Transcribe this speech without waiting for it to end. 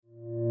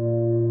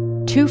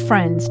Two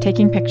friends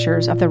taking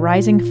pictures of the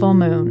rising full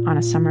moon on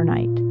a summer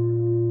night.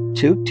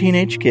 Two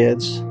teenage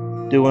kids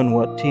doing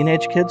what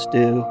teenage kids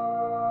do.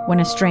 When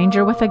a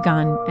stranger with a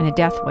gun and a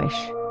death wish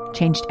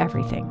changed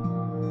everything.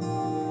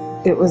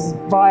 It was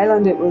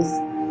violent, it was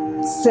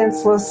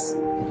senseless,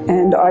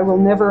 and I will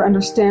never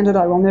understand it,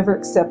 I will never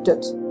accept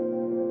it.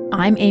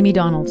 I'm Amy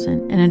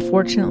Donaldson, and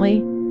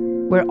unfortunately,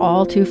 we're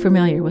all too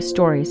familiar with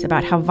stories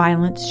about how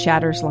violence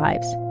shatters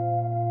lives.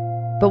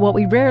 But what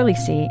we rarely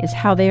see is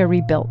how they are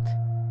rebuilt.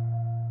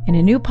 In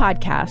a new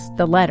podcast,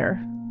 The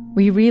Letter,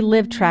 we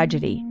relive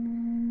tragedy,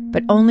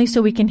 but only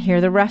so we can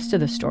hear the rest of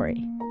the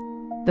story.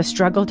 The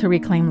struggle to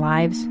reclaim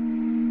lives,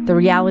 the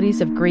realities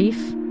of grief,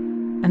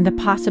 and the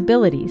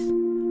possibilities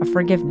of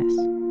forgiveness.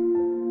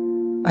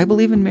 I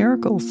believe in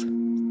miracles.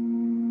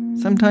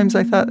 Sometimes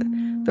I thought,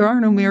 there are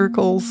no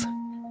miracles.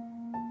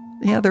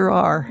 Yeah, there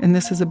are, and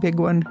this is a big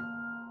one.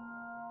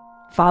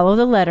 Follow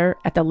The Letter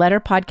at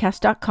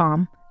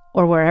theletterpodcast.com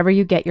or wherever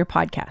you get your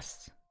podcasts.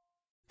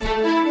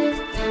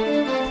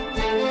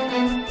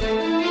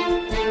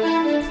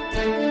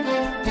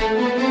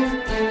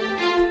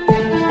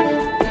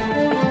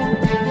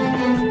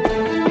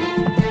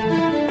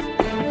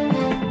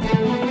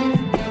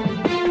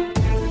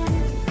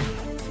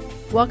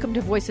 Welcome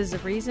to Voices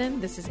of Reason.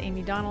 This is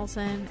Amy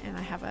Donaldson, and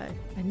I have a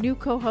new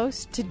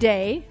co-host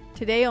today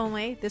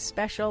only, this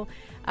special,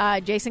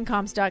 Jason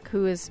Comstock,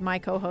 who is my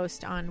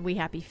co-host on We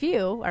Happy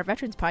Few, our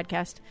veterans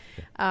podcast.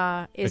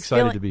 Is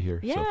excited to be here.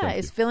 Yeah,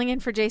 is filling in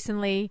for Jason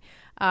Lee,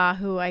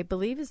 who I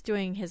believe is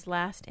doing his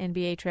last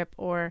NBA trip,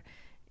 or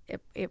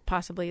it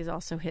possibly is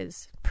also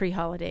his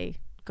pre-holiday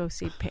go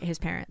see his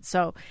parents.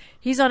 So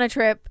he's on a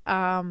trip.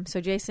 So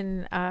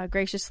Jason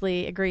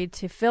graciously agreed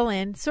to fill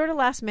in sort of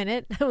last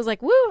minute. I was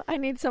like, woo, I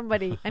need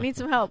somebody. I need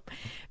some help.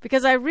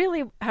 Because I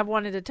really have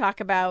wanted to talk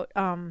about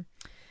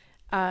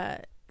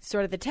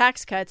sort of the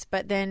tax cuts.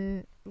 But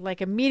then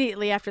like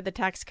immediately after the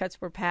tax cuts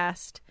were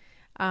passed,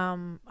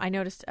 I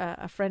noticed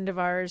a friend of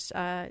ours,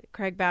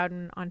 Craig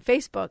Bowden, on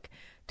Facebook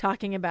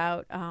talking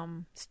about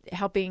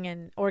helping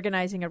and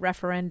organizing a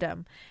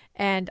referendum.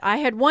 And I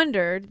had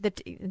wondered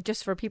that,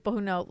 just for people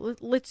who know,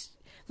 let's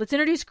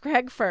introduce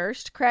Craig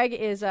first. Craig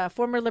is a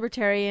former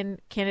Libertarian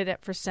candidate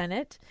for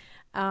Senate.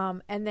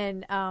 And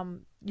then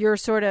you're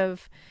sort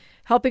of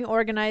helping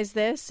organize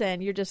this,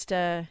 and you're just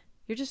a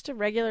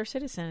regular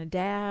citizen, a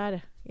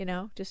dad,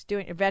 just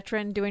doing a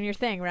veteran, doing your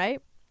thing,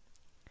 right?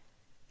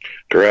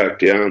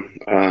 Correct. Yeah.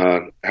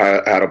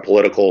 Had a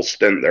political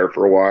stint there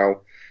for a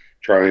while,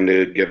 trying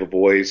to give a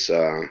voice,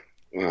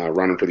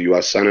 running for the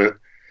U.S. Senate.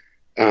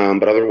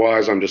 But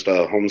otherwise, I'm just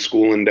a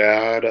homeschooling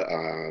dad,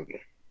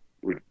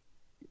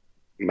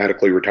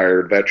 medically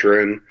retired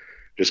veteran,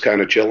 just kind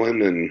of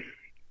chilling, and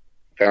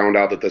found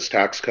out that this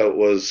tax bill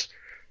was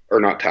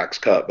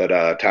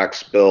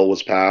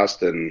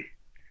passed, and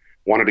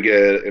wanted to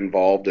get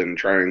involved in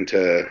trying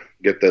to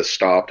get this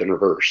stopped and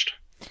reversed.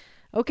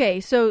 Okay,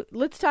 so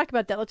let's talk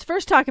about that. Let's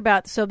first talk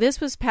about, so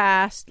this was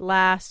passed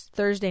last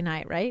Thursday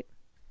night, right?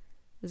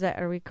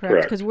 Are we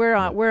correct? Because we're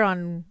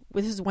on,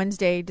 this is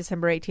Wednesday,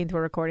 December 18th,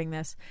 we're recording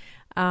this.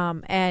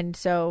 And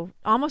so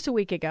almost a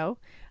week ago,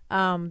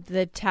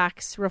 the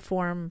tax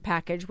reform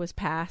package was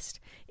passed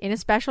in a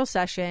special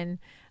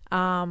session.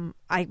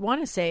 I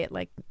want to say at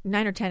like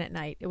 9 or 10 at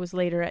night. It was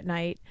later at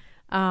night.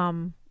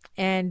 And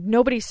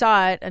nobody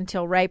saw it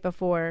until right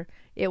before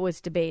it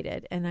was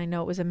debated. And I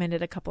know it was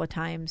amended a couple of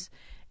times.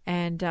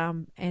 And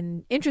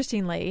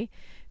interestingly,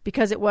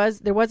 because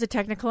there was a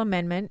technical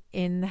amendment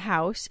in the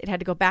House, it had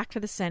to go back to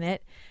the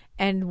Senate,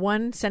 and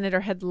one senator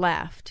had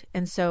left,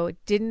 and so it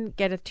didn't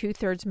get a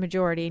 2/3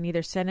 majority in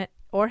either Senate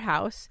or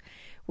House,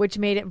 which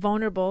made it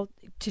vulnerable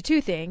to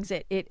two things.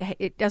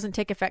 It doesn't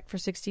take effect for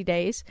 60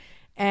 days,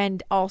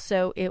 and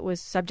also it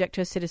was subject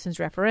to a citizens'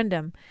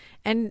 referendum.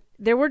 And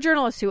there were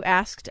journalists who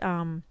asked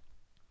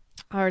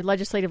our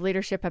legislative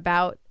leadership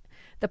about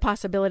the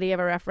possibility of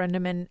a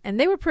referendum, and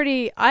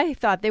I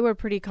thought they were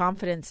pretty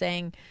confident,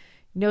 saying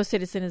no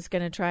citizen is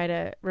going to try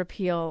to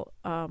repeal,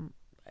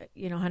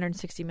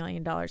 $160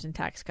 million in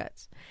tax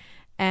cuts.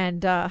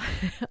 And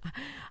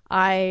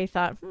I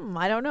thought,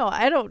 I don't know.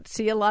 I don't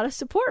see a lot of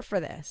support for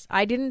this.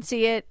 I didn't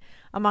see it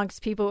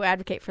amongst people who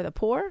advocate for the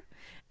poor,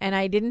 and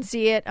I didn't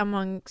see it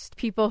amongst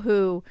people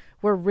who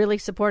were really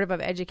supportive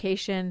of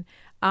education,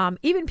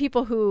 even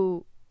people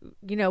who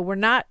were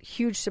not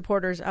huge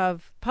supporters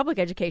of public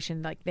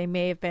education. Like they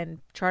may have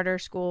been charter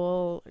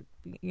school,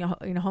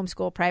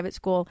 homeschool, private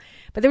school.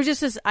 But there was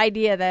just this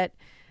idea that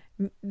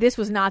this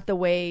was not the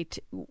way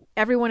to,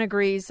 everyone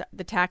agrees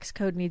the tax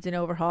code needs an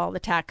overhaul,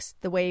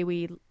 the way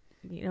we,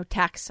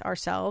 tax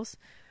ourselves.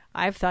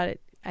 I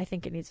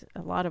think it needs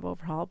a lot of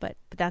overhaul, but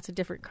that's a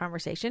different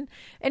conversation.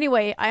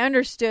 Anyway, I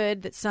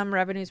understood that some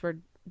revenues were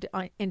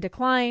in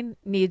decline,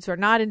 needs are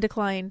not in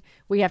decline.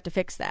 We have to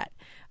fix that.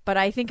 But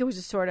I think it was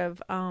just sort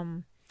of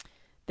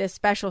this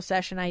special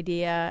session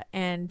idea,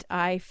 and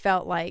I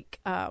felt like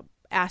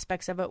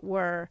aspects of it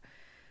were,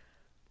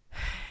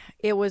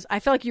 I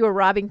felt like you were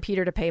robbing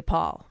Peter to pay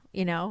Paul,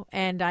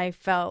 and I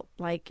felt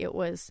like it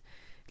was,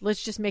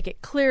 let's just make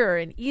it clearer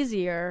and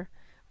easier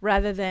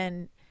rather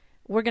than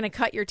we're going to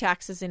cut your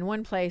taxes in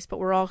one place, but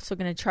we're also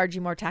going to charge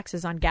you more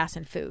taxes on gas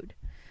and food,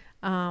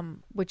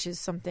 which is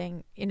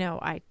something,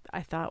 I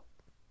thought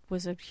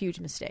was a huge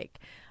mistake.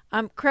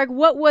 Craig,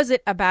 what was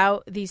it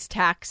about these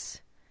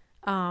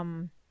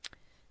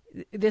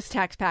this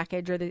tax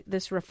package or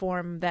this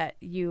reform that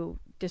you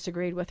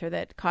disagreed with or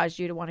that caused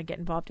you to want to get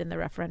involved in the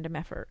referendum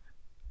effort?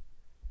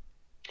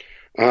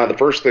 The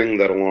first thing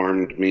that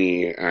alarmed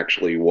me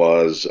actually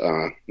was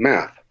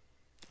math.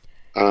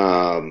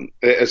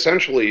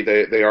 Essentially,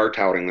 they are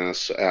touting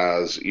this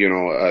as,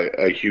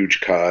 a huge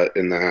cut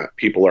in that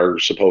people are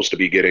supposed to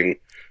be getting,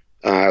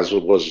 as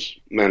was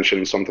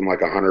mentioned, something like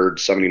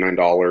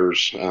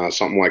 $179,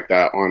 something like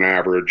that on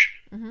average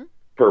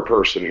per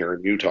person here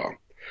in Utah.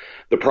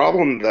 The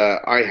problem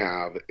that I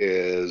have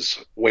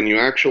is when you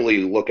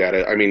actually look at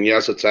it, I mean,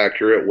 yes, it's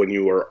accurate when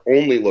you are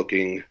only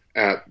looking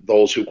at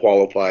those who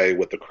qualify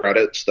with the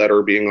credits that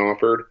are being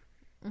offered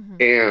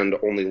and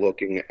only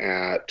looking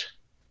at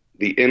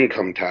the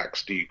income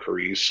tax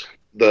decrease.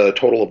 The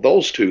total of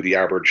those two, the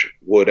average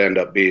would end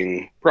up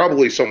being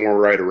probably somewhere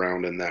right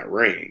around in that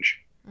range.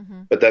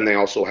 But then they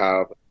also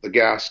have the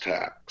gas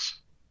tax.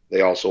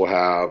 They also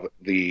have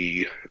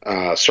the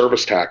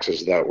service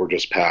taxes that were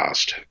just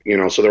passed.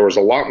 So there was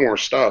a lot more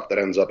stuff that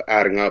ends up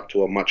adding up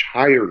to a much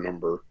higher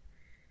number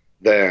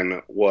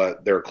than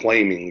what they're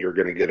claiming you're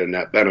going to get a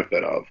net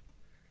benefit of.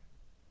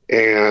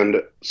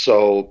 And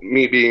so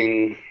me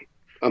being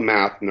a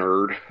math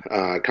nerd,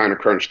 kind of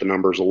crunched the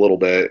numbers a little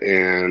bit,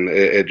 and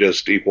it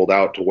just equaled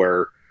out to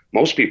where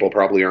most people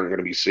probably aren't going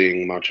to be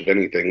seeing much of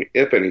anything,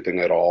 if anything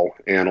at all.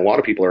 And a lot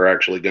of people are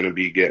actually going to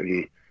be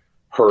getting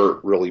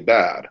hurt really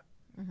bad.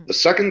 The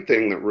second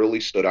thing that really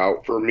stood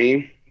out for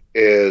me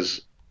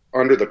is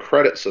under the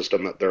credit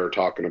system that they're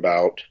talking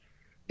about,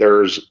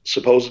 there's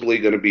supposedly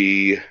going to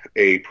be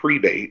a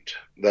prebate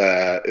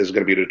that is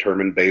going to be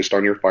determined based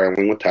on your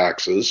filing with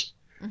taxes,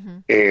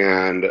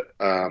 and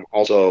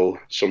also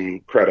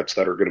some credits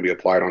that are going to be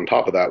applied on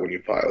top of that when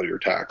you file your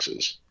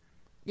taxes.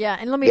 Yeah,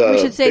 and we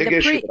should say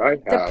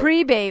the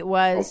prebate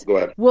was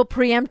we'll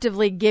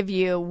preemptively give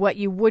you what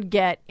you would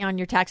get on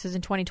your taxes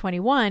in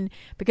 2021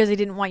 because they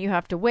didn't want you to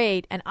have to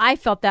wait. And I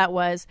felt that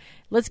was,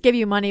 let's give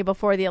you money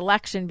before the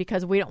election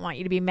because we don't want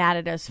you to be mad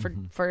at us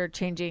for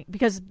changing,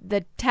 because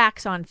the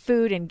tax on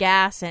food and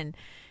gas and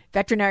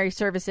veterinary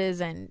services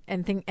and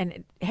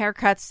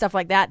haircuts, stuff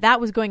like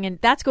that's going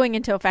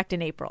into effect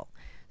in April.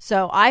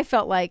 So I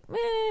felt like,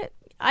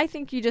 I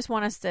think you just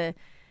want us to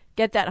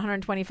get that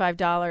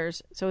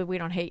 $125 so we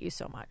don't hate you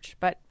so much.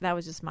 But that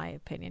was just my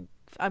opinion.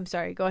 I'm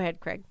sorry. Go ahead,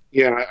 Craig.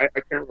 Yeah, I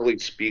can't really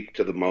speak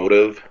to the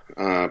motive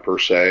per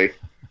se.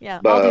 Yeah,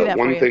 but I'll do that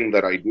one thing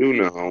that I do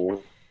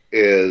know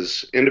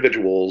is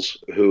individuals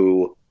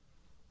who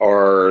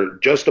are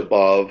just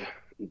above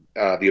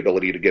the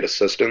ability to get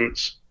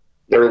assistance,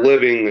 they're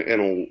living in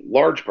a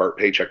large part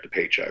paycheck to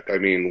paycheck. I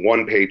mean,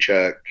 one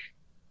paycheck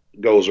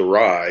goes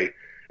awry,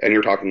 and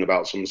you're talking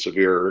about some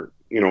severe,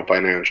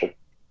 financial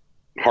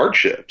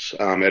hardships.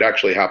 It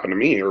actually happened to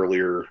me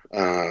earlier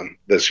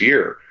this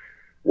year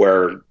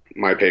where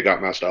my pay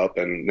got messed up,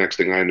 and next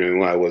thing I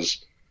knew, I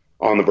was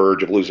on the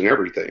verge of losing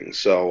everything.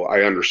 So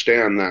I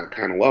understand that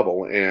kind of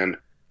level. And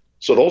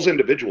so those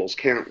individuals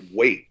can't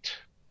wait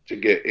to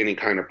get any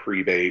kind of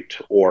prebate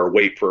or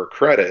wait for a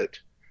credit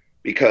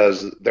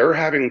because they're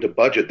having to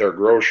budget their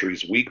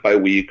groceries week by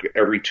week,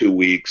 every 2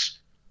 weeks,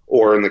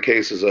 or in the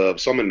cases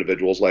of some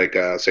individuals like,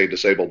 say,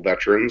 disabled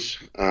veterans,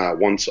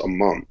 once a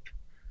month.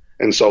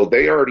 And so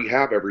they already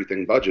have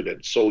everything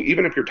budgeted. So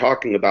even if you're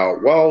talking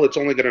about, well, it's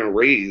only going to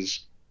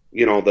raise,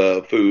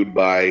 the food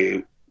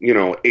by,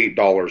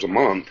 $8 a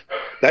month,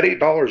 that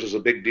 $8 is a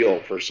big deal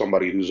for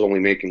somebody who's only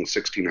making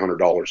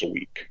 $1,600 a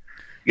week,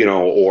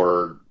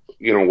 or,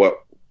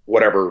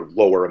 whatever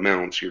lower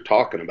amounts you're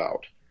talking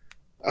about.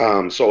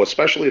 So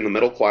especially in the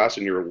middle class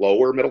and your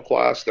lower middle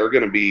class, they're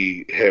going to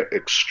be hit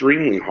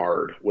extremely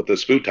hard with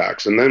this food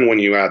tax. And then when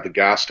you add the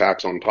gas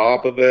tax on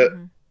top of it,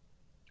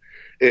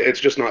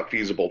 it's just not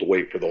feasible to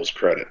wait for those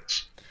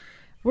credits.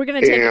 We're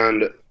going to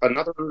take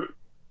another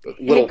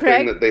little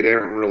thing that they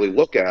didn't really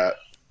look at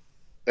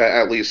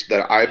least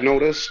that I've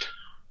noticed,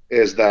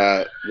 is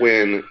that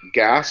when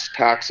gas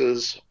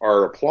taxes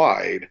are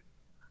applied,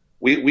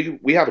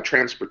 we have a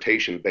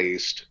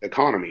transportation-based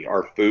economy.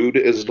 Our food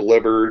is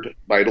delivered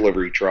by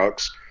delivery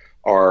trucks.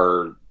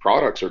 Our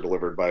products are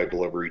delivered by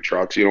delivery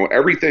trucks.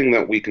 Everything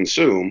that we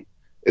consume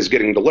is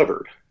getting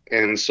delivered.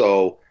 And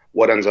so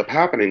what ends up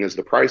happening is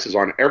the prices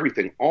on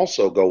everything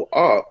also go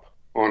up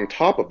on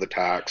top of the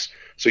tax.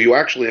 So you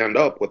actually end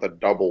up with a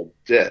double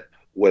dip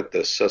with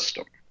this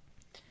system.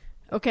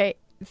 Okay.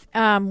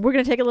 We're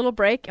going to take a little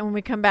break. And when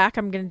we come back,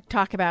 I'm going to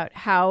talk about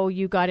how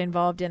you got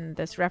involved in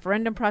this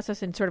referendum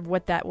process and sort of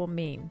what that will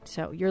mean.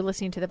 So you're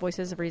listening to the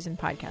Voices of Reason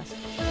podcast.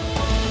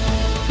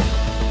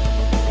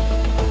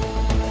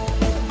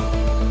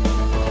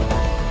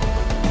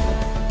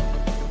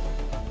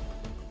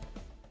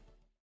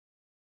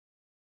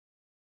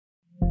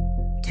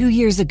 2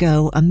 years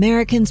ago,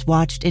 Americans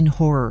watched in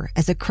horror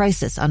as a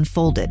crisis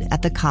unfolded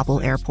at the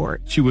Kabul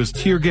airport. She was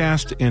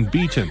tear-gassed and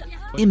beaten.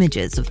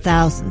 Images of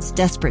thousands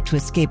desperate to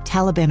escape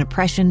Taliban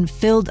oppression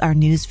filled our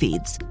news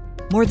feeds.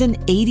 More than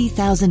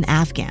 80,000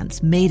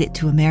 Afghans made it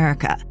to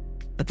America.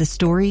 But the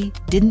story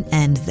didn't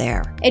end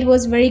there. It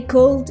was very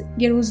cold.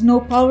 There was no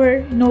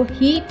power, no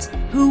heat.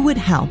 Who would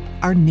help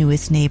our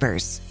newest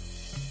neighbors?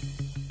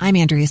 I'm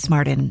Andrea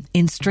Smartin.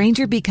 In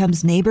Stranger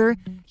Becomes Neighbor,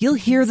 you'll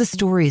hear the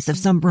stories of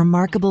some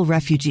remarkable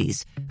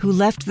refugees who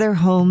left their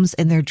homes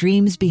and their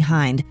dreams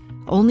behind,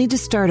 only to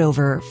start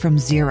over from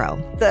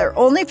zero. Their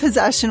only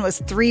possession was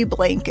 3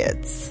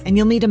 blankets. And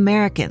you'll meet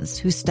Americans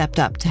who stepped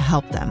up to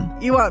help them.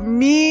 You want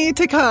me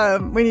to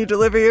come when you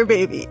deliver your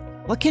baby.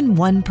 What can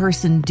one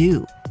person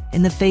do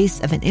in the face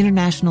of an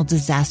international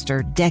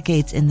disaster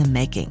decades in the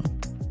making?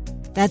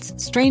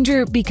 That's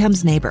Stranger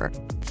Becomes Neighbor.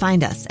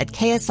 Find us at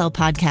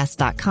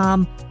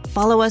kslpodcast.com.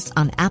 Follow us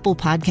on Apple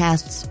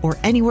Podcasts or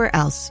anywhere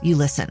else you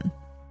listen.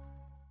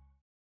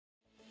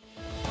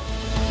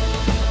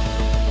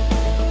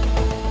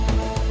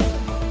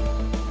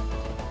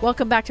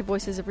 Welcome back to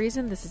Voices of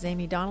Reason. This is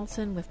Amy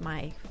Donaldson with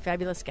my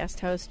fabulous guest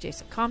host,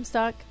 Jason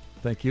Comstock.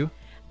 Thank you.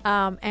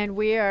 And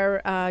we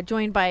are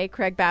joined by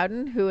Craig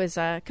Bowden, who is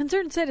a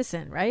concerned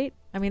citizen, right?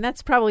 I mean,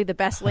 that's probably the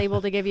best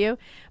label to give you,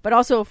 but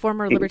also a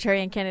former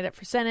Libertarian candidate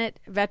for Senate,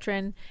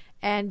 veteran.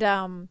 And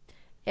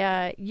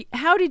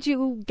how did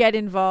you get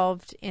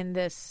involved in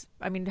this?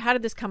 I mean, how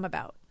did this come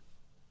about?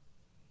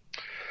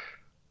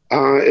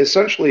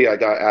 Essentially, I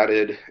got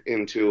added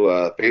into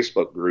a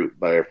Facebook group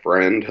by a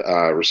friend,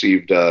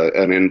 received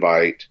an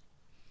invite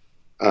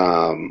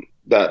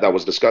that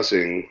was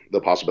discussing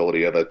the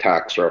possibility of a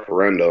tax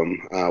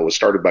referendum. Was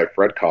started by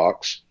Fred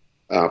Cox,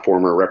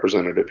 former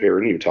representative here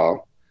in Utah.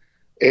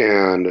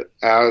 And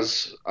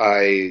as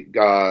I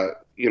got,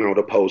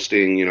 to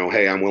posting,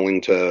 hey, I'm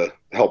willing to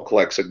help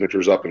collect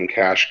signatures up in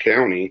Cache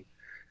County,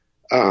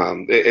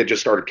 it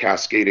just started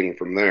cascading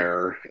from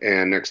there.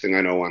 And next thing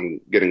I know,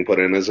 I'm getting put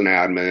in as an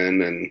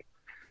admin,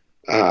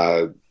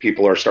 and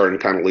people are starting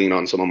to kind of lean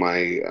on some of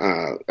my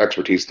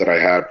expertise that I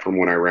had from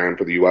when I ran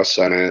for the U.S.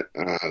 Senate,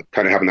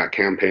 kind of having that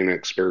campaign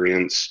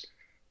experience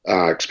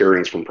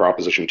from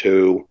Proposition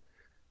 2,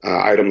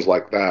 items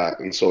like that.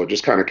 And so it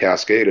just kind of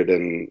cascaded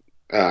and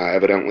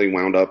evidently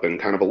wound up in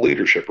kind of a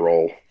leadership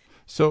role.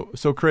 So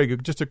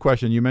Craig, just a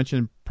question. You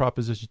mentioned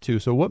Proposition 2.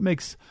 So what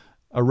makes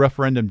a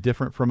referendum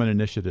different from an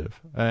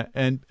initiative?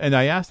 And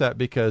I asked that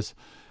because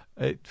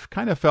it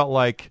kind of felt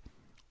like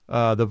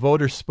the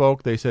voters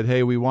spoke. They said,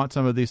 hey, we want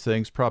some of these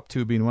things, Prop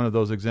 2 being one of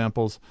those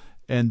examples.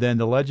 And then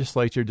the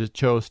legislature just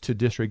chose to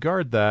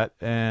disregard that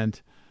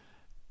and,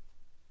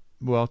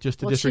 just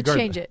to disregard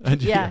change it.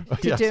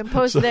 To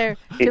impose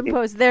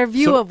their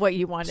view of what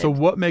you wanted. So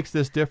what makes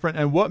this different,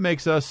 and what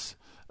makes us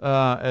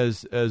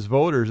as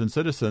voters and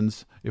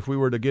citizens, if we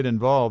were to get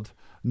involved,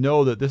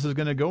 know that this is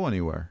going to go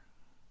anywhere?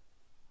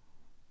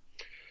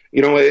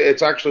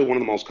 It's actually one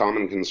of the most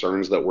common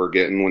concerns that we're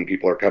getting when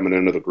people are coming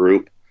into the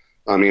group.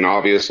 I mean,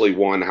 obviously,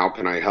 1, how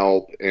can I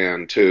help?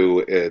 And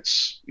 2,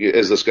 is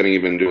this going to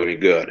even do any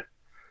good?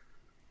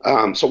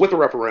 So with the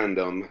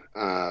referendum,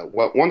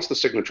 once the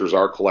signatures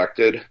are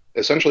collected,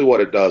 essentially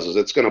what it does is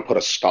it's going to put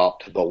a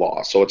stop to the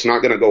law. So it's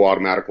not going to go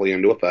automatically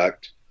into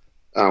effect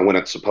when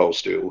it's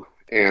supposed to.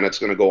 And it's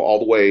going to go all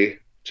the way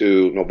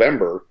to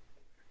November,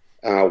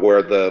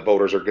 where the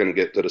voters are going to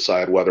get to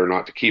decide whether or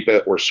not to keep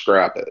it or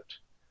scrap it.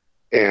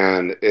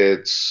 And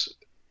it's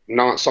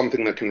not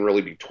something that can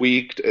really be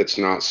tweaked. It's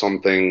not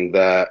something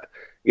that,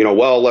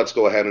 let's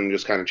go ahead and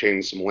just kind of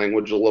change some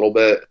language a little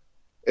bit.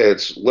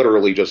 It's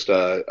literally just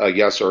a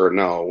yes or a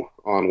no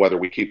on whether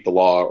we keep the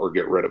law or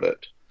get rid of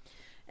it.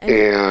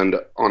 And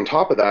on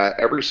top of that,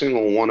 every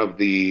single one of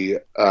the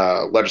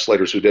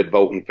legislators who did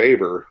vote in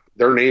favor,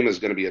 their name is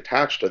going to be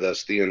attached to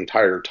this the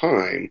entire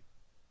time.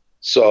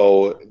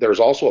 So there's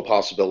also a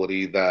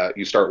possibility that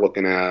you start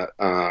looking at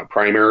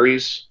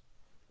primaries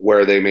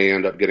where they may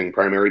end up getting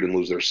primaried and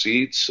lose their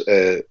seats.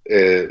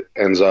 It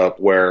ends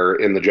up where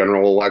in the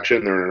general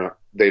election,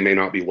 they may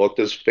not be looked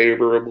as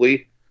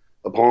favorably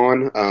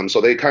upon. So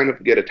they kind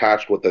of get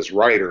attached with this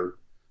rider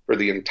for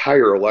the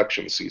entire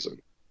election season.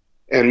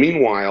 And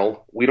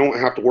meanwhile, we don't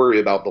have to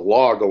worry about the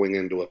law going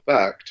into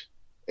effect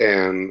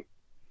and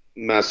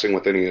messing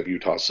with any of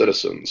Utah's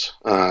citizens.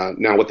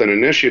 Now, with an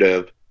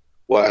initiative,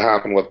 what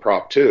happened with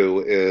Prop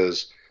 2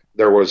 is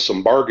there was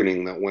some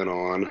bargaining that went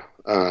on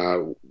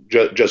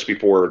just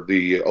before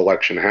the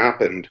election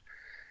happened,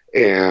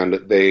 and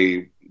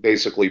they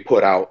basically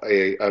put out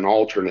an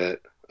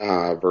alternate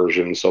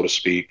version, so to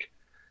speak,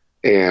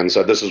 and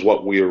said, this is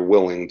what we are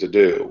willing to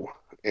do.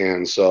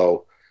 And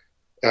so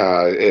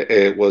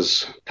it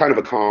was kind of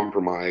a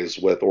compromise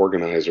with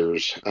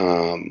organizers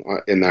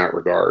in that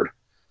regard.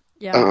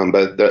 Yeah.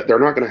 But they're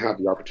not going to have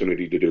the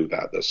opportunity to do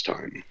that this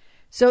time.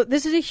 So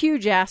this is a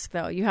huge ask,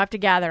 though. You have to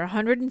gather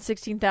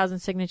 116,000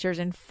 signatures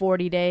in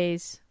 40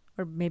 days,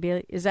 or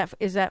maybe is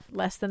that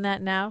less than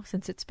that now,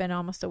 since it's been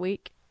almost a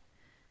week?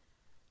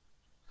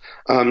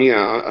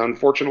 Yeah,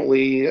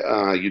 unfortunately,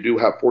 you do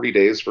have 40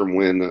 days from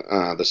when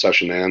the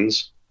session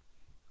ends.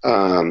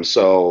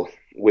 So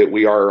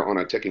we are on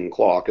a ticking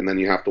clock, and then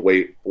you have to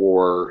wait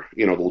for,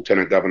 the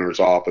lieutenant governor's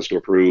office to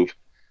approve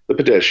the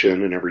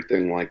petition and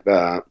everything like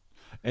that.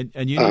 And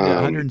you need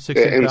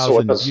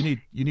 116,000.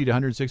 You need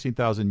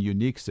 116,000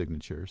 unique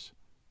signatures,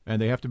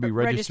 and they have to be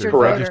registered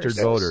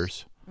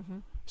voters. Mm-hmm.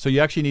 So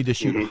you actually need to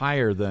shoot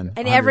higher than.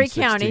 And every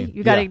county,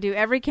 you got to do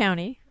every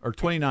county, or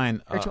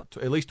 29,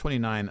 at least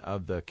 29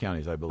 of the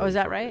counties, I believe. Oh, is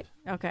that right?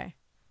 Okay.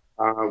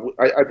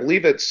 I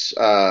believe it's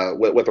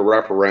with a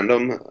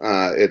referendum,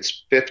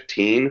 it's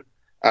 15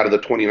 out of the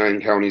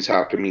 29 counties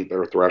have to meet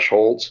their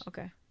thresholds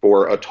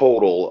for a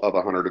total of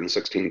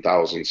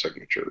 116,000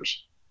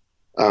 signatures.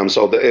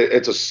 So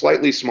it's a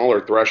slightly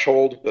smaller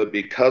threshold, but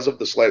because of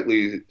the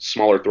slightly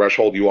smaller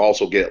threshold, you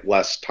also get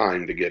less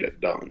time to get it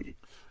done.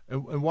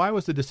 And why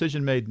was the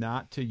decision made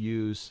not to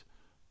use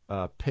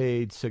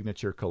paid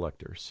signature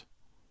collectors?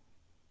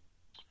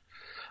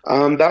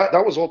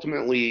 That was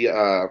ultimately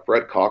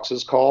Fred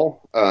Cox's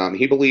call.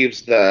 He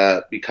believes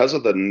that because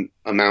of the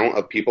amount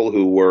of people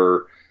who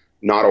were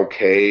not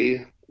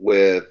okay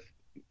with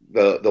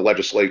the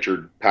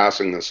legislature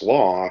passing this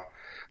law,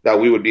 that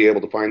we would be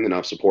able to find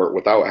enough support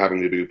without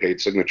having to do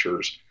paid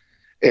signatures.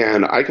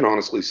 And I can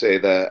honestly say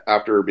that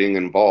after being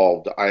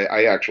involved,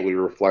 I actually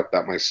reflect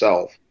that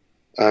myself.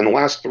 In the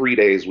last 3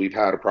 days, we've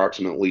had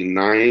approximately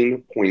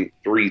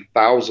 9.3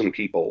 thousand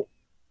people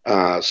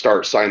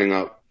start signing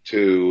up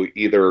to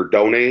either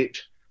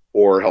donate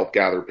or help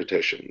gather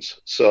petitions.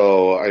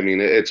 So, I mean,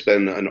 it's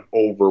been an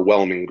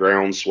overwhelming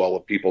groundswell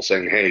of people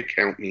saying, hey,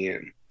 count me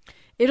in.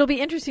 It'll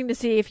be interesting to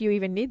see if you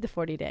even need the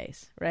 40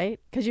 days, right?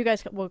 Because you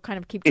guys will kind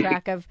of keep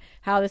track of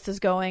how this is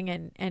going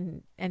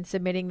and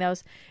submitting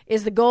those.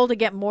 Is the goal to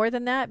get more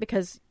than that?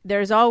 Because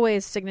there's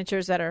always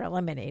signatures that are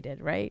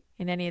eliminated, right,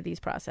 in any of these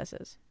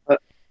processes.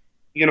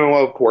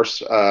 Of course,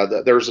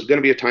 there's going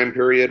to be a time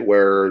period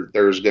where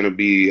there's going to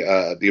be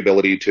the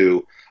ability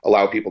to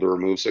allow people to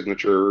remove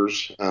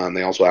signatures.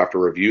 They also have to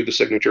review the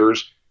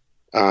signatures,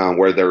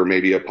 where there may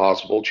be a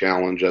possible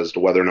challenge as to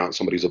whether or not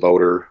somebody's a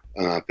voter,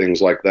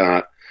 things like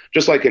that.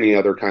 Just like any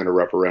other kind of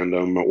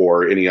referendum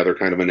or any other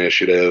kind of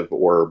initiative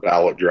or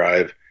ballot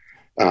drive,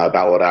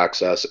 ballot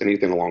access,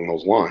 anything along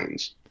those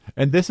lines.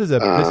 And this is a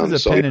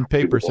pen and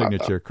paper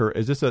signature.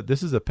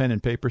 This is a pen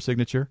and paper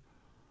signature?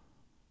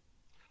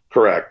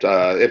 Correct.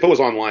 If it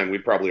was online,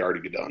 we'd probably already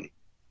be done.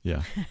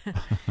 Yeah.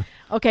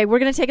 Okay, we're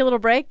going to take a little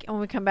break, and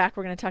when we come back,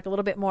 we're going to talk a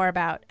little bit more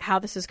about how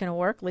this is going to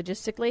work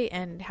logistically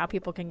and how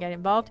people can get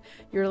involved.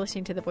 You're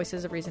listening to the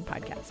Voices of Reason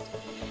podcast.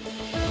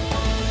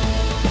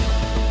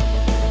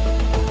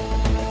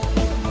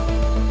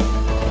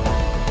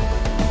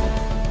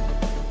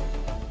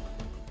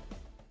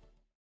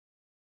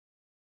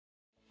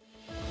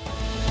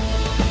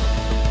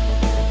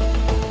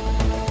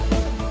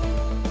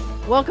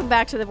 Welcome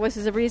back to the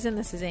Voices of Reason.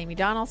 This is Amy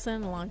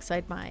Donaldson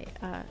alongside my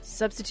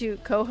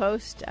substitute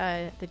co-host,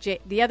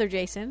 the other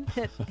Jason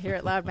here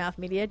at Loudmouth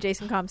Media,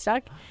 Jason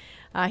Comstock.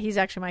 He's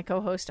actually my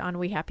co-host on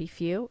We Happy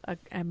Few, an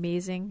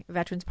amazing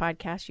veterans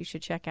podcast you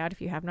should check out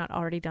if you have not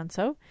already done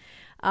so.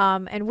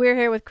 And we're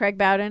here with Craig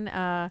Bowden,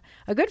 a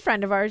good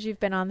friend of ours. You've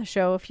been on the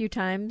show a few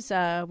times.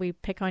 We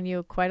pick on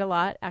you quite a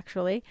lot,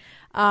 actually.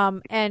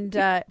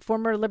 And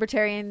former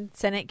Libertarian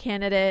Senate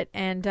candidate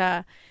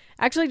and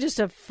actually just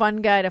a fun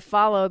guy to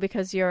follow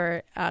because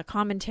your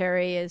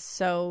commentary is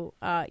so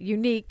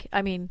unique.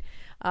 I mean,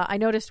 I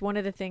noticed one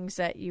of the ththings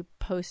that you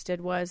posted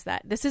was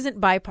that this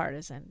isn't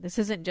bipartisan. This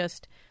isn't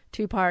just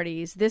two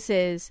parties. This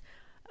is,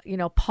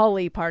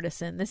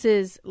 polypartisan. This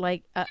is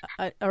like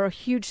a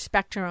huge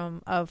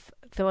spectrum of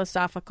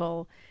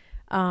philosophical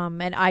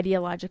and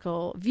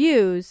ideological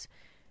views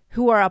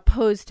who are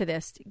opposed to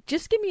this.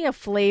 Just give me a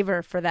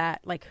flavor for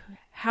that. Like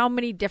how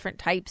many different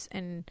types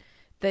and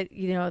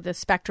the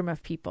spectrum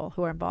of people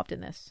who are involved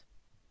in this?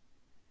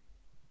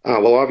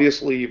 Well,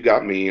 obviously, you've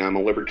got me. I'm a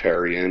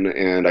libertarian,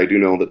 and I do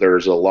know that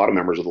there's a lot of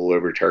members of the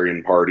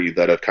Libertarian Party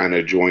that have kind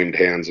of joined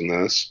hands in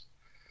this.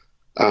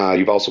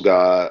 You've also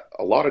got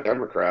a lot of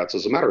Democrats.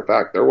 As a matter of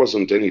fact, there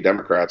wasn't any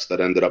Democrats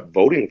that ended up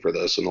voting for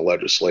this in the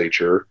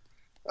legislature.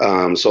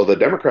 So the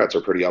Democrats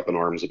are pretty up in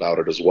arms about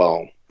it as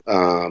well.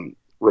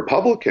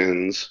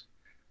 Republicans,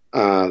 a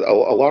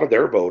lot of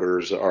their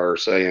voters are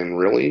saying,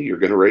 really, you're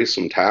going to raise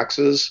some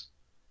taxes?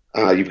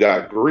 You've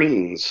got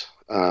Greens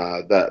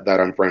that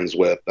I'm friends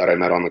with, that I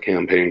met on the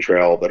campaign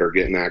trail, that are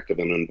getting active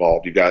and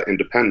involved. You've got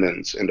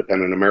Independents,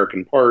 Independent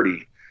American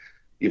Party.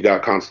 You've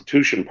got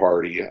Constitution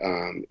Party,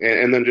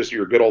 and then just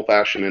your good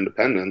old-fashioned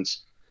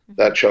independents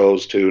that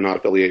chose to not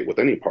affiliate with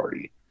any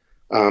party.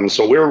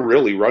 So we're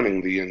really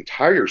running the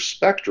entire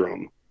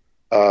spectrum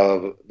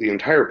of the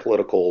entire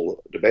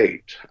political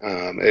debate.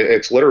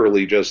 It's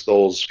literally just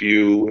those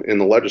few in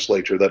the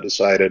legislature that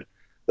decided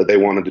that they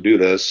wanted to do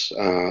this,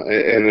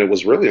 and it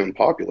was really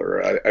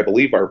unpopular. I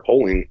believe our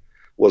polling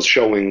was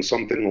showing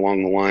something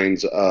along the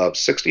lines of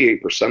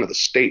 68% of the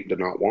state did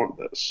not want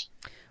this.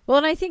 Well,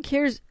 and I think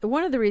here's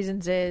one of the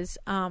reasons is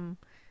a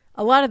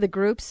lot of the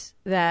groups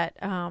that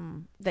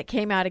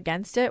came out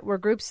against it were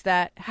groups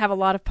that have a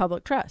lot of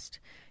public trust.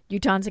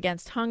 Utahns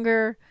Against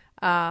Hunger,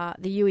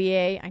 The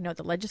UEA, I know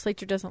the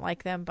legislature doesn't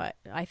like them, but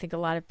I think a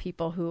lot of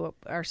people who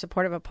are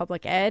supportive of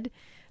public ed,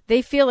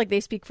 they feel like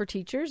they speak for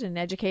teachers and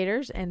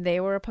educators, and they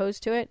were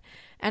opposed to it.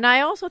 And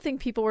I also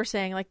think people were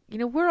saying, like,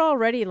 we're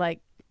already like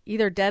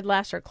either dead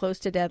last or close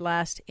to dead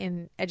last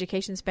in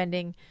education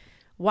spending.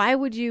 Why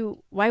would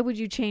you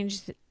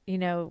change,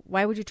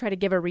 why would you try to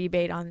give a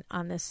rebate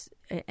on this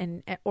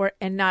and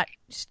not,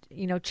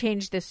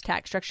 change this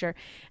tax structure?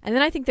 And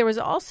then I think there was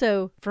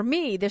also, for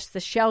me, the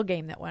shell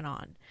game that went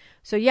on.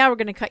 So yeah, we're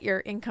going to cut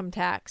your income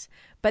tax,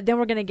 but then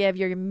we're going to give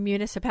your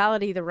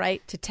municipality the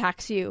right to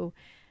tax you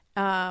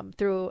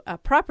through a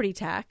property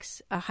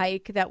tax, a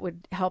hike that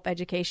would help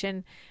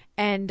education.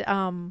 And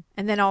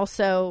then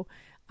also,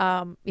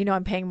 I'm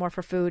paying more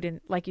for food. And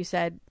like you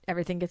said,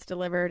 everything gets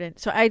delivered. And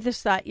so I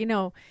just thought,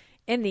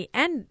 in the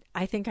end,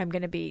 I think I'm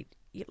going to be,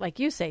 like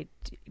you say,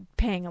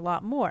 paying a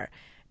lot more.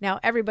 Now,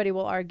 everybody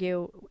will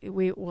argue,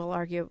 we will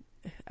argue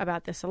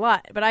about this a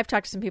lot, but I've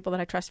talked to some people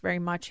that I trust very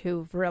much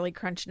who've really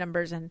crunched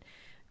numbers, and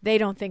they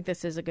don't think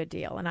this is a good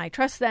deal. And I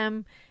trust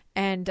them.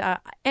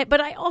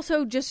 But I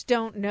also just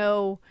don't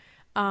know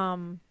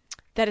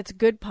that it's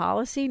good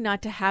policy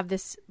not to have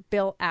this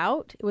bill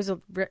out. It was a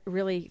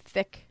really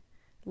thick,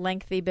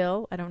 lengthy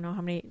bill. I don't know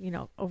how many,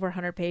 over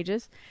 100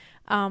 pages.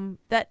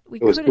 That we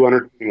it was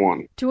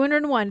 201.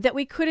 201. That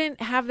we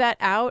couldn't have that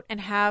out and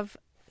have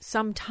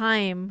some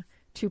time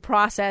to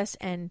process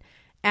and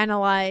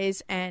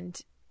analyze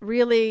and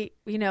really,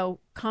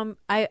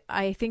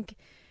 I think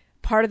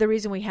part of the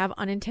reason we have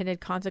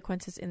unintended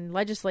consequences in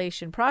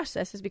legislation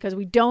process is because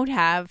we don't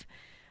have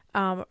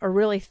a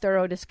really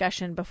thorough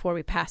discussion before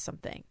we pass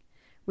something.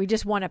 We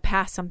just want to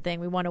pass something.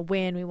 We want to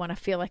win. We want to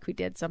feel like we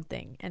did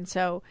something. And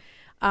so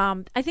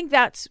I think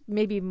that's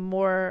maybe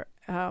more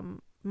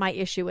my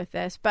issue with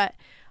this. But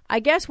I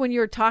guess when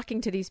you're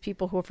talking to these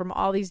people who are from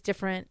all these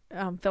different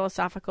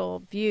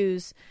philosophical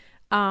views,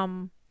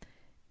 did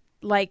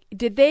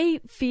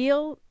they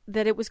feel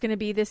that it was going to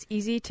be this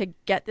easy to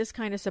get this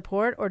kind of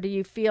support? Or do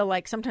you feel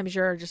like sometimes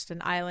you're just an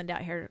island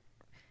out here,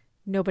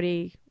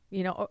 nobody,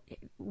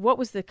 what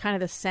was the kind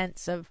of the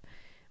sense of,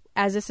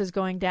 as this is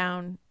going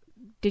down,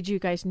 did you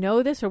guys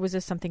know this, or was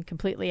this something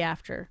completely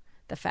after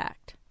the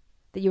fact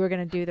that you were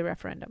going to do the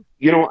referendum?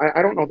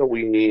 I don't know that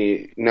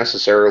we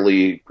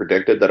necessarily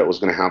predicted that it was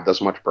going to have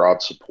this much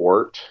broad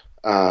support.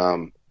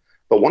 But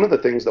one of the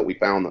things that we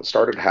found that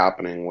started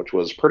happening, which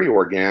was pretty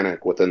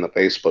organic within the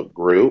Facebook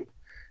group,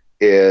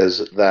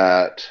 is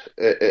that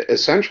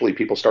essentially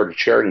people started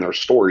sharing their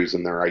stories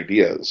and their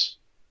ideas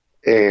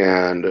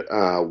and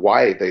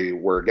why they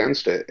were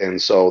against it.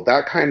 And so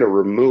that kind of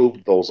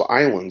removed those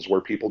islands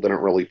where people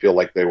didn't really feel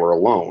like they were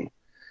alone.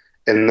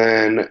 And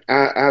then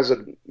as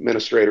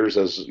administrators,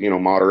 as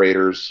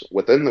moderators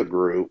within the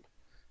group,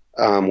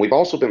 we've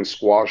also been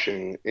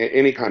squashing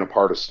any kind of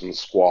partisan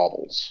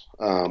squabbles.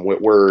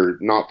 We're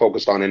not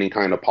focused on any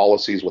kind of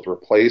policies with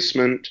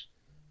replacement.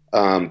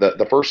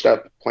 The first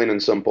step, plain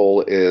and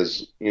simple,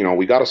 is,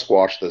 we got to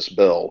squash this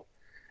bill.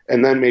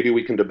 And then maybe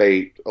we can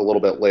debate a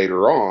little bit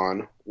later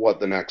on what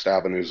the next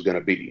avenue is going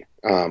to be.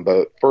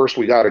 But first,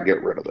 we got to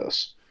get rid of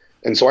this.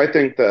 And so I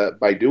think that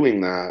by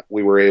doing that,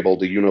 we were able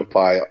to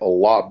unify a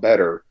lot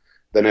better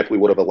than if we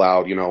would have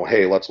allowed,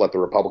 hey, let's let the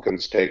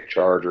Republicans take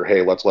charge, or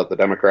hey, let's let the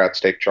Democrats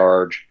take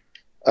charge.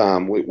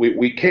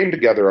 We came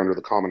together under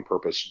the common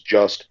purpose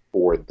just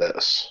for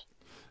this.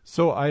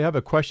 So I have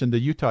a question. The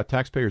Utah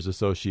Taxpayers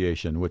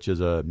Association, which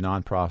is a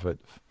nonprofit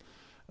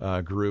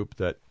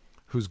group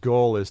whose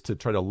goal is to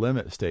try to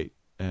limit state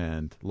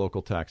and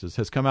local taxes,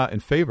 has come out in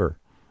favor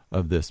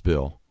of this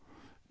bill.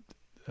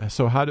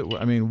 So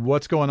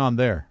what's going on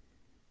there?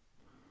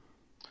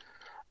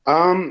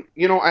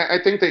 I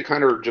think they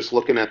kind of are just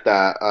looking at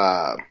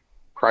that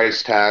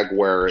price tag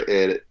where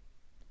it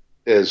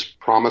is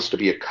promised to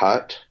be a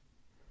cut,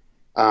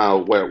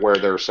 where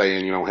they're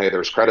saying, hey,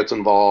 there's credits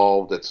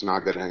involved. It's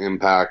not going to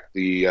impact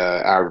the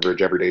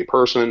average everyday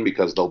person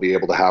because they'll be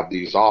able to have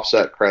these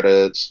offset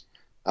credits.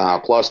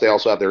 Plus, they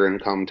also have their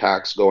income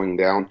tax going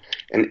down.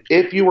 And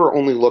if you were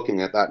only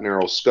looking at that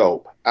narrow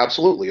scope,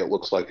 absolutely, it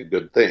looks like a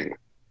good thing.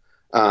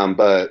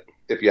 But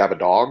if you have a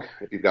dog,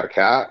 if you've got a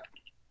cat,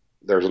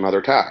 there's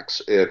another tax.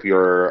 If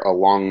you're a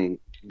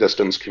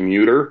long-distance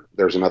commuter,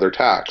 there's another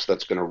tax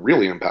that's going to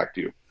really impact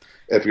you.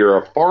 If you're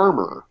a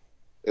farmer,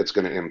 it's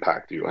going to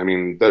impact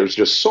you. There's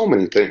just so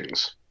many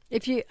things.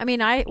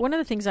 One of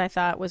the things I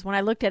thought was when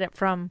I looked at it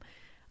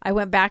I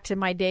went back to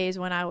my days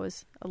when I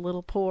was a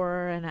little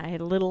poorer and I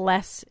had a little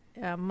less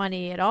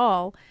money at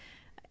all.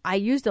 I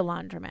used a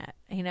laundromat.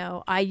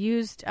 I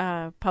used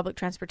public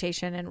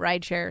transportation and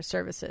rideshare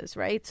services,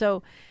 right?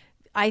 So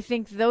I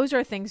think those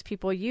are things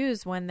people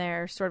use when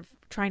they're sort of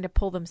trying to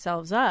pull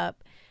themselves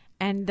up,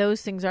 and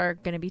those things are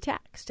going to be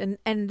taxed. And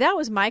that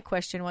was my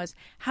question: was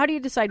how do you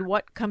decide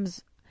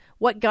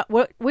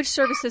which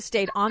services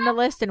stayed on the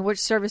list and which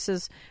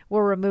services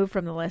were removed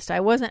from the list? I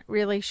wasn't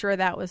really sure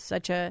that was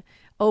such a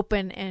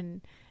open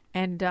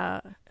and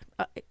a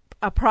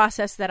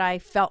process that I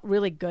felt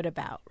really good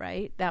about.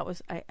 Right, that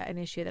was an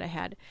issue that I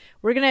had.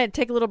 We're going to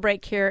take a little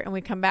break here, and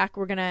we come back.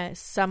 We're going to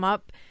sum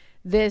up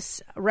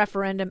this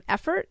referendum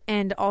effort,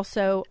 and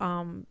also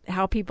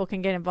how people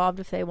can get involved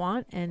if they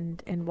want,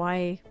 and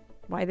why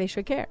they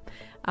should care.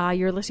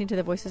 You're listening to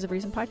the Voices of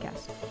Reason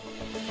podcast.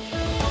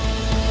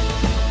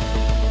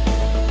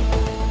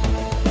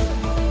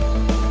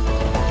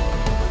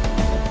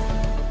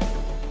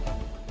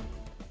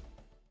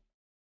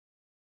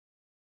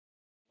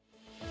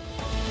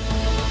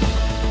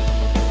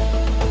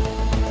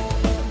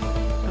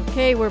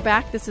 Okay, we're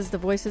back. This is the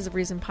Voices of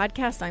Reason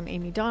podcast. I'm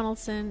Amy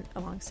Donaldson,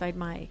 alongside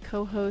my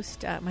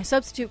co-host, my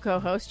substitute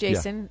co-host,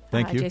 Jason. Yeah.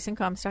 Thank you. Jason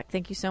Comstock.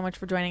 Thank you so much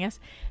for joining us.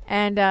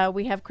 And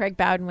we have Craig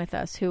Bowden with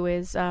us, who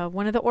is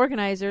one of the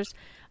organizers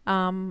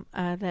of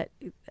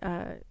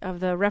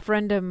the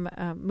referendum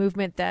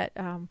movement that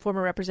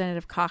former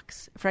Representative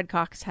Fred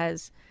Cox,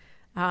 has,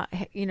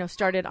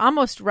 started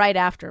almost right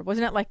after.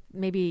 Wasn't it like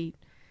maybe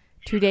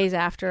 2 days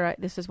after?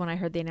 This is when I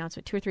heard the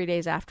announcement. 2 or 3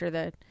 days after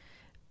the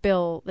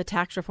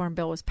tax reform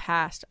bill was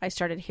passed, I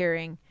started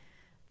hearing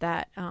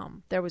that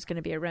there was going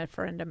to be a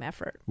referendum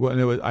effort. Well,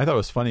 and I thought it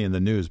was funny in the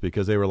news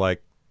because they were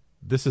like,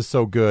 "This is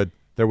so good,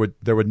 there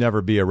would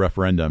never be a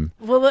referendum."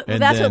 Well,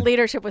 that's what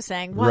leadership was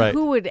saying. Well, right,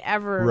 who would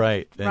ever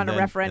run a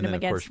referendum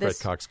against this? Of course,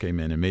 Fred Cox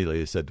came in immediately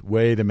and said,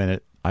 "Wait a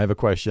minute, I have a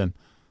question."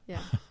 Yeah.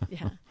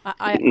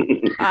 I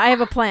have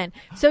a plan.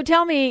 So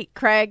tell me,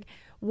 Craig,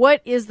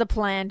 what is the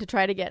plan to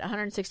try to get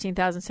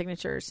 116,000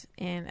 signatures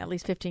in at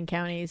least 15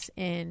 counties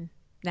in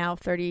now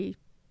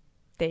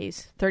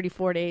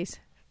 34 days?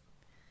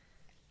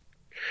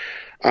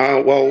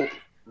 Well,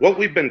 what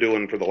we've been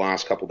doing for the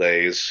last couple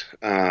days,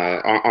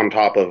 on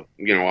top of,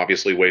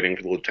 obviously waiting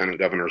for the Lieutenant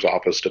Governor's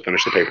office to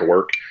finish the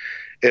paperwork,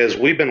 is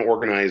we've been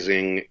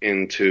organizing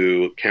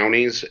into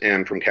counties,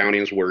 and from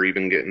counties we're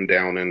even getting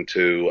down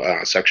into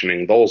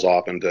sectioning those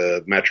off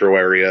into metro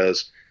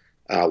areas,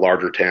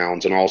 larger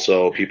towns, and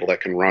also people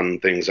that can run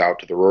things out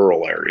to the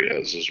rural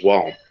areas as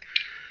well.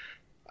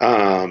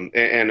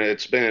 And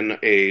it's been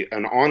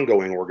an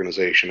ongoing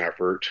organization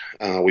effort.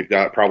 We've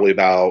got probably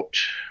about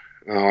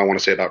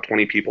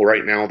 20 people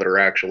right now that are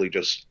actually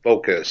just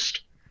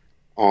focused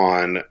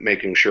on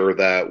making sure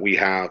that we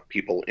have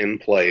people in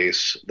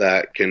place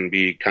that can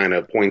be kind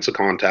of points of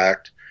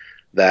contact,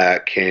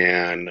 that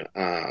can,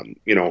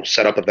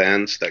 set up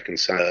events, that can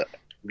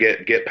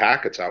get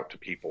packets out to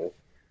people.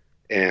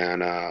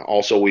 And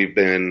also we've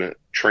been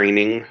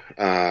training,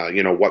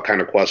 what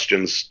kind of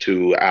questions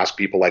to ask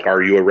people, like,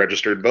 are you a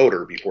registered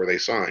voter, before they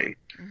sign?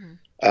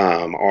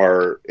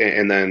 Mm-hmm.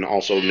 And then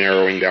also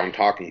narrowing down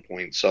talking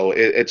points. So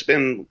it's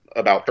been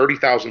about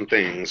 30,000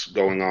 things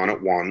going on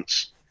at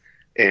once.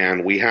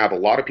 And we have a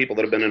lot of people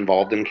that have been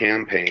involved in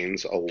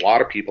campaigns, a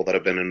lot of people that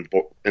have been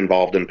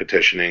involved in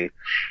petitioning,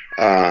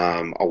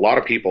 a lot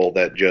of people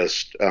that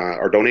just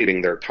are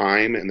donating their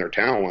time and their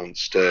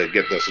talents to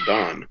get this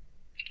done.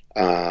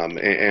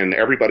 And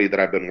everybody that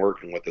I've been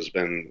working with has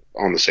been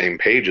on the same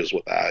pages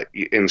with that,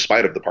 in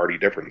spite of the party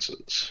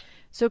differences.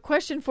 So,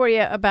 question for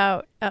you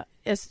about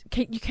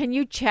can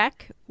you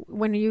check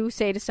when you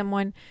say to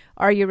someone,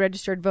 "Are you a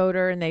registered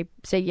voter?" and they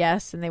say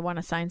yes and they want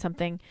to sign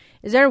something?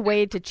 Is there a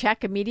way to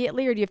check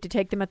immediately, or do you have to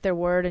take them at their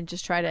word and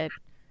just try to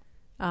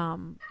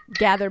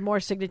gather more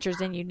signatures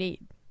than you need?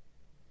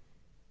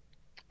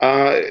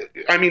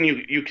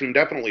 You can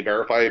definitely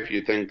verify if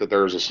you think that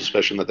there's a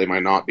suspicion that they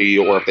might not be,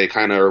 or if they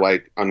kind of are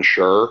like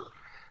unsure.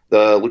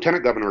 The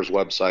Lieutenant Governor's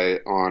website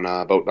on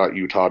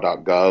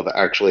vote.utah.gov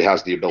actually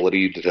has the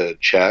ability to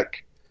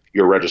check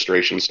your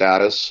registration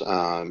status.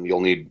 You'll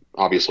need,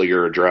 obviously,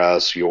 your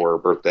address, your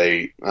birth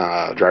date,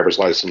 driver's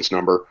license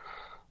number.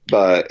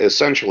 But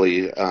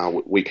essentially,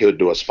 we could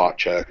do a spot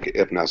check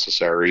if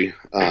necessary,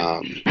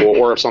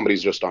 or if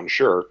somebody's just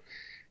unsure.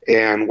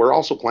 And we're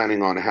also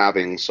planning on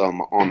having some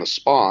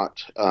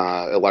on-the-spot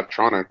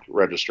electronic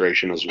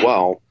registration as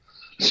well.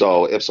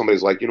 So if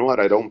somebody's like, you know what,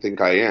 I don't think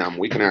I am,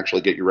 we can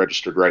actually get you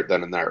registered right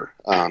then and there.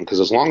 Because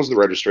as long as the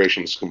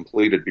registration is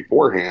completed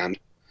beforehand,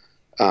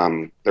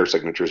 their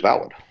signature is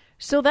valid.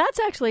 So that's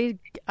actually,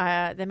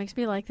 that makes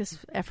me like this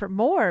effort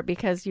more,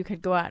 because you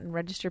could go out and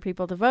register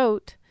people to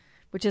vote,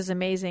 which is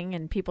amazing,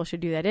 and people should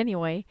do that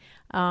anyway.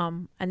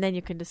 And then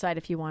you can decide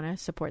if you want to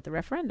support the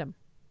referendum.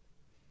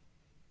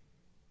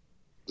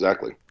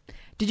 Exactly.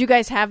 Did you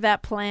guys have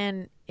that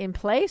plan in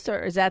place,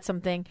 or is that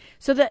something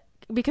so that,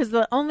 because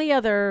the only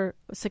other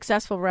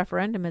successful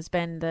referendum has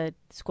been the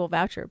school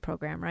voucher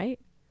program, right?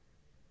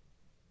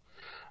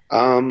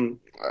 I'm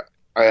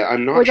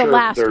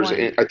not sure.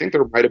 I think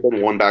there might have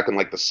been one back in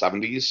like the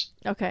 70s.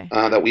 Okay.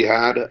 That we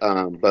had,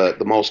 but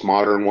the most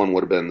modern one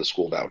would have been the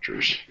school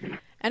vouchers.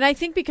 And I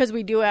think because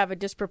we do have a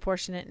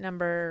disproportionate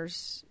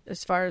numbers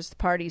as far as the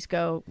parties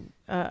go,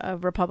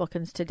 of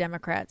Republicans to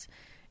Democrats,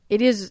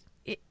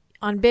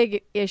 on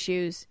big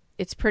issues,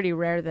 it's pretty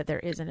rare that there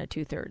isn't a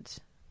 2/3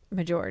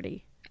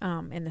 majority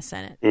in the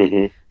Senate.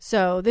 Mm-hmm.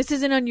 So this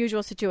is an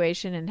unusual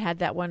situation, and had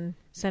that one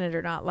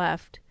senator not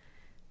left,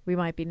 we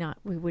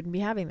wouldn't be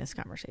having this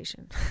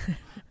conversation.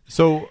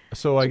 So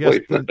I guess,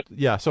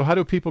 so how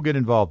do people get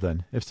involved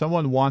then? If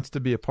someone wants to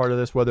be a part of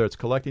this, whether it's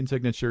collecting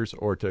signatures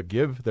or to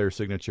give their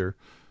signature,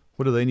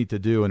 what do they need to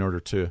do in order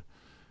to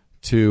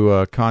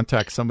to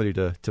contact somebody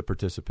to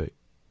participate?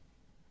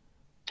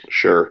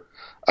 Sure.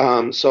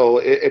 So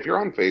if you're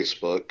on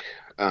Facebook,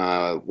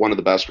 one of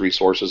the best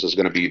resources is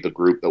going to be the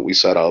group that we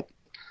set up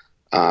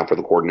for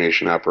the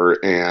coordination effort,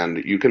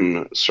 and you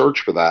can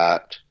search for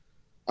that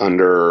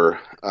under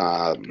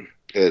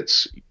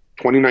it's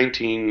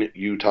 2019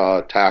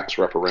 Utah Tax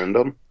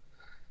Referendum,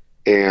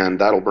 and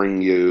that'll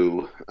bring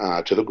you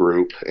to the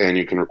group, and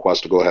you can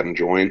request to go ahead and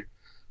join.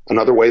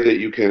 Another way that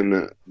you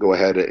can go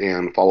ahead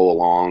and follow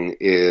along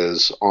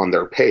is on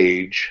their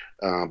page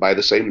by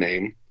the same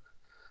name.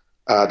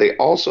 They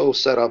also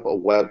set up a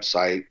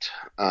website.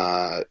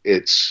 I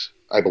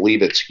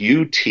believe it's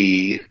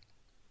UT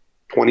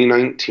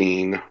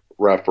 2019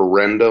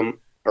 referendum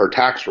or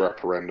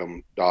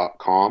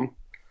taxreferendum.com.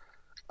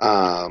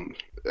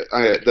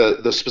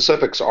 The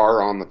specifics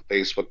are on the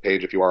Facebook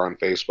page. If you are on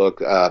Facebook,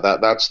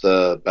 that's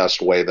the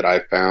best way that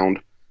I've found.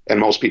 And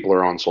most people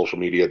are on social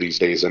media these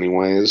days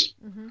anyways.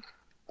 Mm-hmm.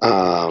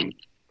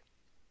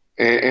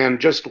 And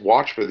just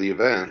watch for the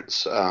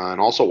events, and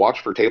also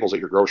watch for tables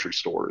at your grocery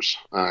stores,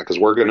 because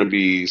we're going to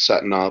be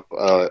setting up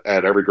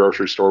at every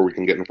grocery store we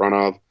can get in front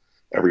of,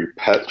 every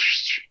pet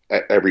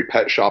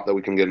shop that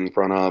we can get in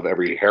front of,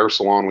 every hair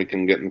salon we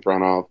can get in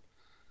front of,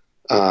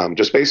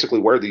 just basically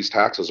where these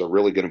taxes are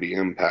really going to be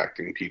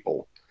impacting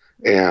people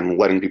and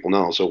letting people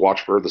know. So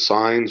watch for the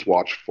signs,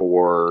 watch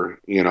for,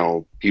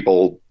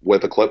 people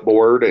with a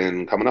clipboard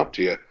and coming up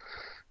to you,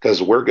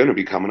 because we're going to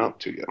be coming up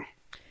to you.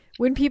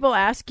 When people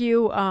ask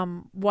you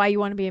why you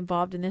want to be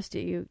involved in this,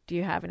 do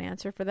you have an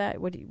answer for that?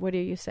 What do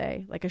you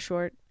say? Like a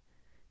short,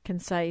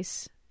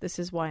 concise, this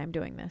is why I'm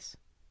doing this.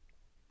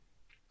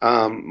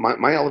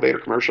 My elevator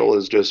commercial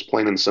is just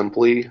plain and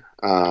simply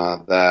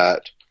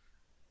that,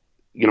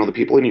 the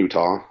people in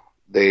Utah,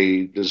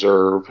 they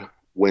deserve,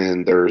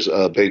 when there's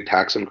a big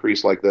tax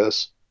increase like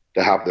this,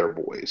 to have their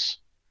voice.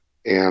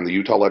 And the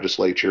Utah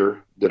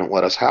legislature didn't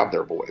let us have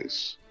their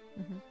voice.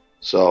 Mm-hmm.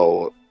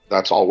 So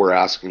that's all we're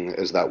asking,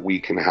 is that we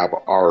can have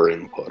our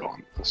input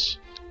on this.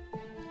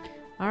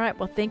 All right.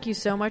 Well, thank you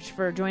so much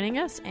for joining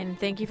us, and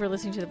thank you for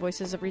listening to the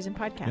Voices of Reason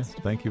podcast. Yes,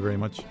 thank you very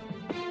much.